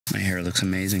My hair looks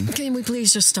amazing. Can we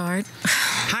please just start?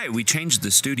 Hi, we changed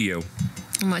the studio.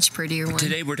 A much prettier one.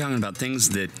 Today we're talking about things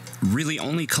that really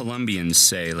only Colombians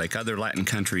say, like other Latin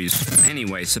countries.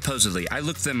 Anyway, supposedly, I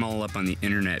looked them all up on the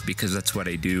internet because that's what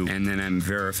I do, and then I'm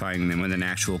verifying them with an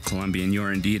actual Colombian.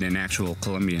 You're indeed an actual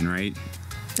Colombian, right?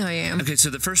 I am. Okay, so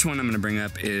the first one I'm going to bring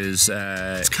up is,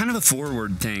 it's kind of a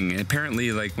forward thing.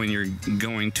 Apparently, like when you're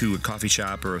going to a coffee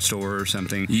shop or a store or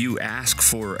something, you ask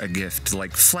for a gift,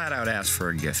 like flat out ask for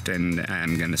a gift, and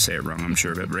I'm going to say it wrong, I'm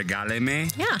sure, but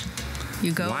regáleme. Yeah.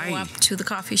 You go Why? up to the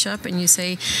coffee shop and you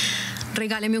say,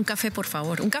 regáleme un café, por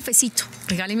favor. Un cafecito.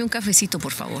 Regáleme un cafecito, por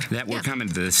favor. That we're coming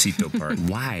to the cito part.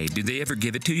 Why? Do they ever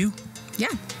give it to you? Yeah,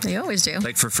 they always do.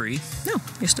 Like for free? No,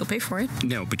 you still pay for it.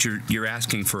 No, but you're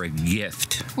asking for a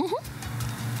gift.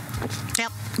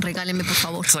 Yep. Regáleme, por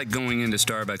favor. It's like going into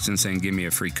Starbucks and saying, give me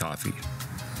a free coffee.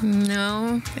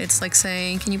 No, it's like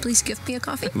saying, can you please gift me a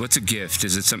coffee? What's a gift?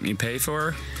 Is it something you pay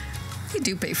for? You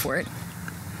do pay for it.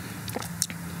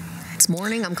 It's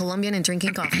morning, I'm Colombian and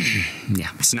drinking coffee. Yeah,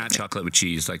 it's not chocolate with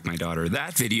cheese like my daughter.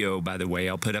 That video, by the way,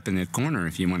 I'll put up in the corner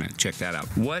if you want to check that out.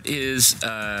 What is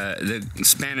the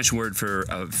Spanish word for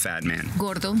a fat man?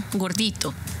 Gordo,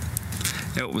 gordito.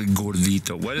 Oh,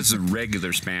 gordito. What is the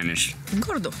regular Spanish?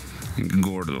 Gordo.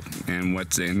 Gordo. And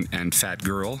what's and fat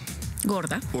girl?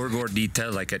 Gorda. Or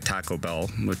gordita, like at Taco Bell,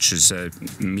 which is a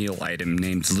meal item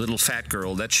named Little Fat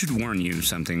Girl. That should warn you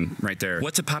something right there.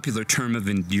 What's a popular term of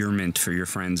endearment for your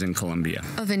friends in Colombia?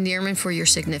 Of endearment for your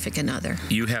significant other.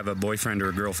 You have a boyfriend or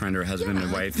a girlfriend or a husband or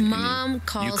wife. Mom you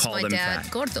calls call my them dad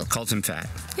fat. gordo. Calls him fat.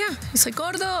 Yeah, he's like,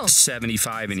 gordo.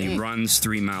 75 and he runs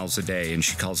 3 miles a day and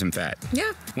she calls him fat.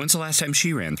 Yeah. When's the last time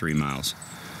she ran 3 miles?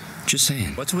 Just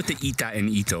saying. What's with the ita and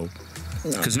ito?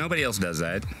 Because nobody else does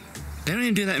that. They don't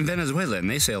even do that in Venezuela, and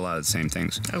they say a lot of the same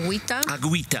things. Agüita?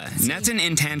 Agüita. And that's an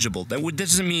intangible. That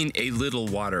doesn't mean a little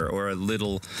water or a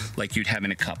little like you'd have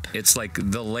in a cup. It's like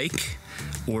the lake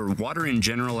or water in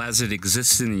general as it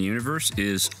exists in the universe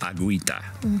is agüita.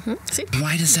 See?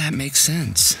 Why does that make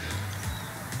sense?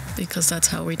 Because that's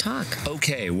how we talk.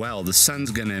 Okay, well, the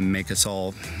sun's going to make us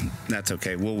all... That's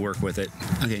okay. We'll work with it.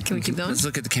 Okay. Can we keep going? Let's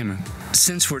look at the camera.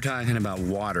 Since we're talking about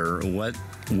water, what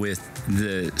with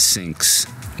the sinks?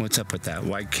 What's up with that?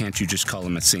 Why can't you just call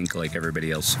them a sink like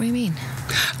everybody else? What do you mean?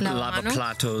 Lava Lavamano?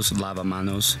 platos,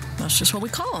 lavamanos. That's just what we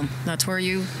call them. That's where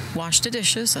you wash the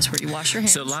dishes. That's where you wash your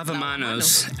hands. So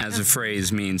lavamanos as a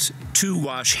phrase means to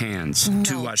wash hands. No,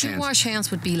 to wash hands. To wash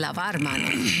hands would be lavar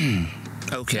manos.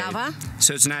 Okay. Lava?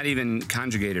 So it's not even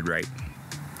conjugated right.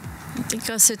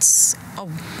 Because it's a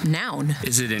noun.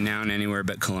 Is it a noun anywhere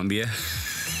but Colombia?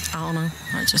 I don't know.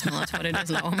 I just know that's what it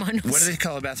is. Lavamanos. What do they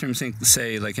call a bathroom sink,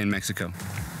 say, like in Mexico?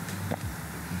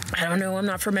 I don't know. I'm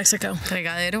not from Mexico.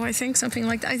 Fregadero, I think. Something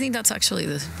like that. I think that's actually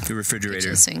the Refrigerator.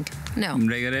 kitchen sink. No.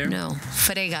 Fregadero? No.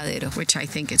 Fregadero, which I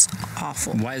think is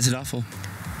awful. Why is it awful?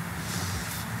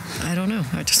 I don't know.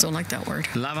 I just don't like that word.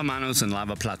 Lavamanos and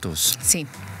lavaplatos. See.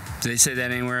 Do they say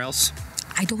that anywhere else?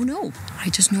 I don't know. I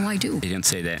just know I do. They didn't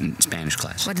say that in Spanish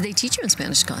class. What did they teach you in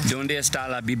Spanish class? ¿Dónde está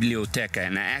la biblioteca?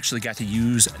 And I actually got to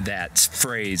use that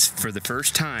phrase for the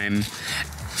first time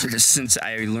since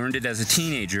I learned it as a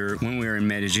teenager when we were in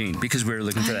Medellin, because we were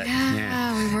looking for that.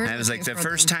 Yeah, we were. And it was like the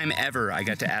first time ever I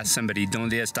got to ask somebody,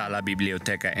 ¿Dónde está la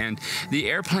biblioteca? And the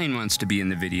airplane wants to be in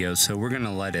the video, so we're going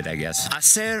to let it, I guess.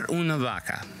 Hacer una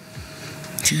vaca,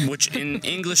 which in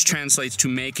English translates to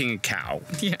making a cow.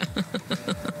 Yeah.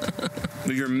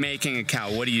 You're making a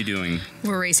cow. What are you doing?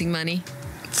 We're raising money.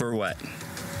 For what?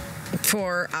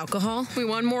 For alcohol. We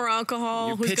want more alcohol.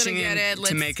 You're Who's going to pitching get in it?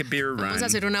 to make a beer run. Vamos a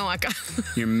hacer una vaca.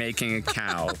 You're making a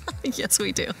cow. Yes,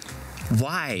 we do.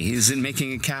 Why is it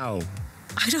making a cow?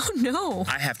 I don't know.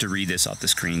 I have to read this off the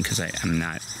screen because I'm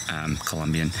not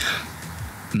Colombian.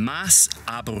 Más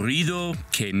aburrido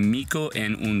que mico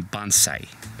en un bonsai.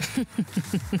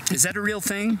 Is that a real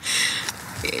thing?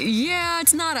 Yeah,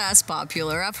 it's not as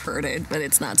popular. I've heard it, but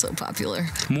it's not so popular.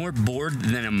 More bored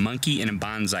than a monkey in a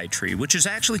bonsai tree, which is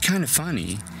actually kind of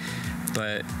funny,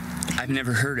 but I've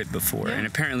never heard it before. Yeah. And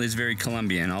apparently it's very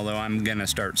Colombian, although I'm going to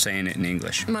start saying it in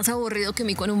English. Más aburrido que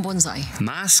mico en un bonsai.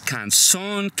 Más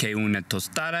cansón que una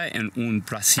tostada en un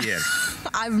brasier.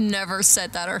 I've never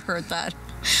said that or heard that.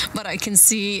 But I can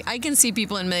see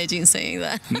people in Medellin saying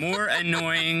that. More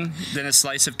annoying than a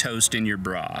slice of toast in your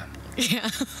bra. Yeah.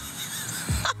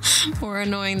 More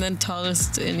annoying than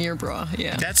tallest in your bra.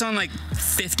 Yeah. That's on like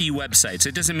 50 websites.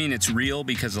 It doesn't mean it's real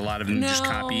because a lot of them just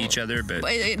copy each other. But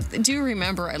I do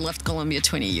remember I left Colombia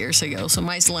 20 years ago, so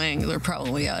my slang, they're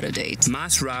probably out of date.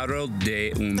 Más raro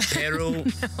de un perro. No.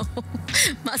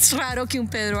 Más raro que un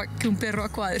perro a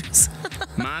cuadros.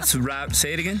 Más raro.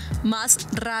 Say it again.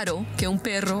 Más raro que un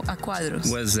perro a cuadros.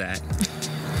 What is that?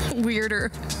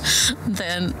 Weirder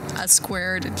than a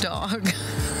squared dog.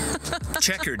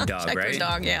 Checkered dog, Checkered right?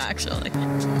 dog, yeah, actually.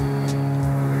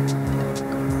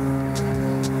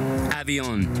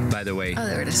 Avion, by the way. Oh,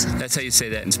 there it is. That's how you say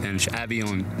that in Spanish.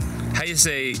 Avion. How you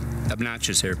say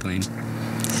obnoxious airplane?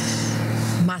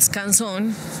 Más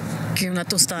cansón que una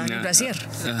tostada en el brasier.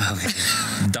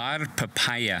 Okay. Dar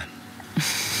papaya.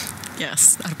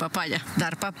 Yes, dar papaya.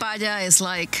 Dar papaya is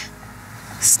like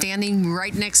standing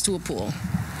right next to a pool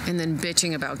and then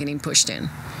bitching about getting pushed in.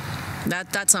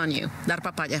 That's on you. Dar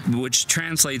papaya. Which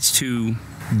translates to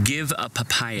give a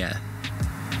papaya.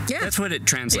 Yeah. That's what it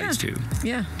translates to.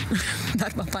 Yeah.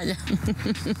 Dar papaya.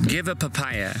 Give a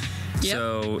papaya. Yep.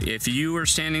 So if you are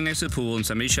standing next to the pool and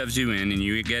somebody shoves you in and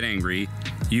you get angry,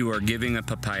 you are giving a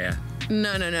papaya.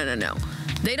 No.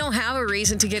 They don't have a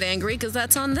reason to get angry because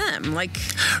that's on them. Like,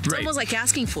 it's almost like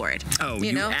asking for it. Oh,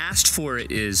 you know? asked for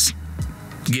it is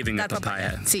giving a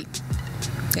papaya. See.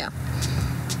 Yeah.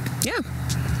 Yeah.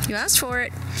 You asked for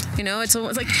it. You know, it's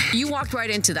almost like you walked right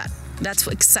into that. That's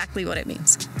exactly what it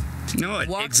means. No,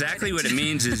 exactly what it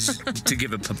means is to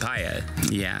give a papaya.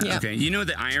 Yeah, okay. You know,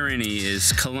 the irony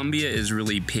is Colombia is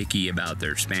really picky about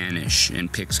their Spanish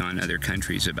and picks on other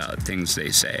countries about things they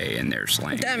say and their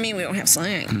slang. That mean we don't have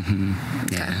slang. Mm-hmm.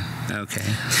 Okay. Yeah,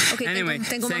 okay. Okay, anyway,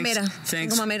 tengo mamera.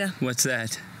 Thanks. Tengo mamera. What's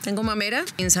that? Tengo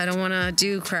mamera means I don't want to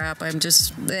do crap. I'm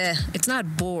just, it's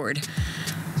not bored.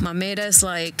 Mamera is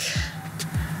like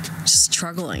just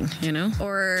struggling, you know?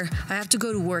 Or I have to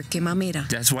go to work, que mamera.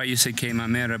 That's why you say que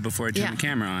mamera before I turn the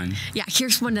camera on. Yeah,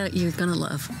 here's one that you're going to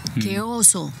love. Que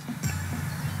oso.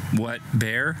 What,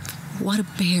 bear? What a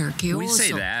bear, que oso. We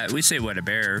say that. We say what a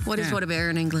bear. What is what a bear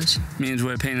in English? Means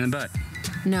what a pain in the butt.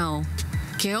 No.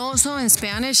 Que oso in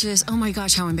Spanish is, oh my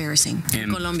gosh, how embarrassing.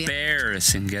 Colombia.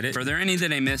 Embarrassing, get it? Are there any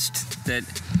that I missed that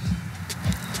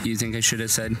you think I should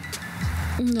have said?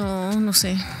 No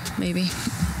sé, maybe.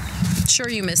 Sure,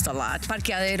 you missed a lot.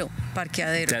 Parqueadero.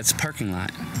 That's parking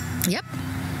lot. Yep.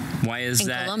 Why is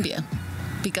that? In Colombia.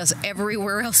 Because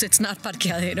everywhere else it's not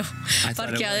parqueadero.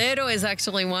 Parqueadero is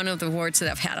actually one of the words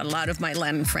that I've had a lot of my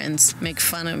Latin friends make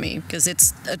fun of me because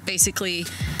it's basically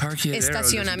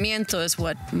estacionamiento is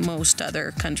what most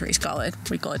other countries call it.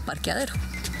 We call it parqueadero.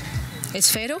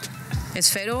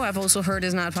 Esfero, I've also heard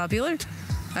is not popular.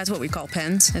 That's what we call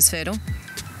pens, esfero.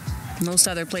 Most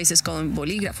other places call them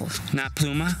bolígrafos. Not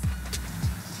pluma?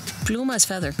 Pluma is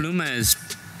feather. Pluma is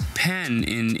pen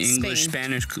in English,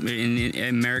 Spanish, in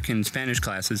American Spanish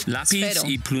classes. Lápiz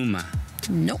y pluma.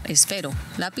 No, esfero.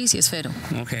 Lápiz y esfero.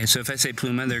 Okay, so if I say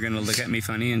pluma, they're going to look at me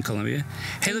funny in Colombia.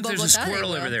 Hey, look, there's a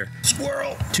squirrel over there.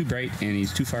 Squirrel! Too bright, and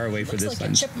he's too far away for this looks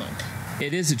like a chipmunk.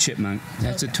 It is a chipmunk.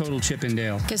 That's a total Chip and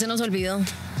Dale. ¿Qué se nos olvidó?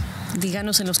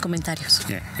 Díganos en los comentarios.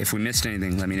 Yeah, if we missed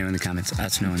anything, let me know in the comments.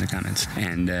 Us know in the comments.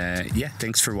 And yeah,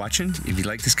 thanks for watching. If you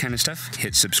like this kind of stuff,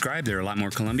 hit subscribe. There are a lot more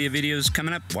Colombia videos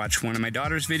coming up. Watch one of my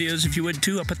daughter's videos if you would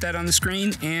too. I'll put that on the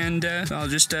screen. And I'll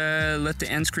just let the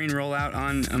end screen roll out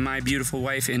on my beautiful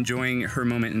wife enjoying her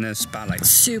moment in the spotlight.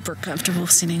 Super comfortable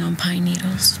sitting on pine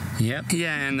needles. Yep.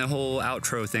 Yeah, and the whole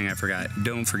outro thing I forgot.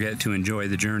 Don't forget to enjoy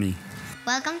the journey.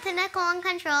 Welcome to Nicole on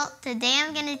Control. Today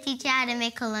I'm going to teach you how to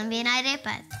make Colombian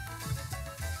arepas.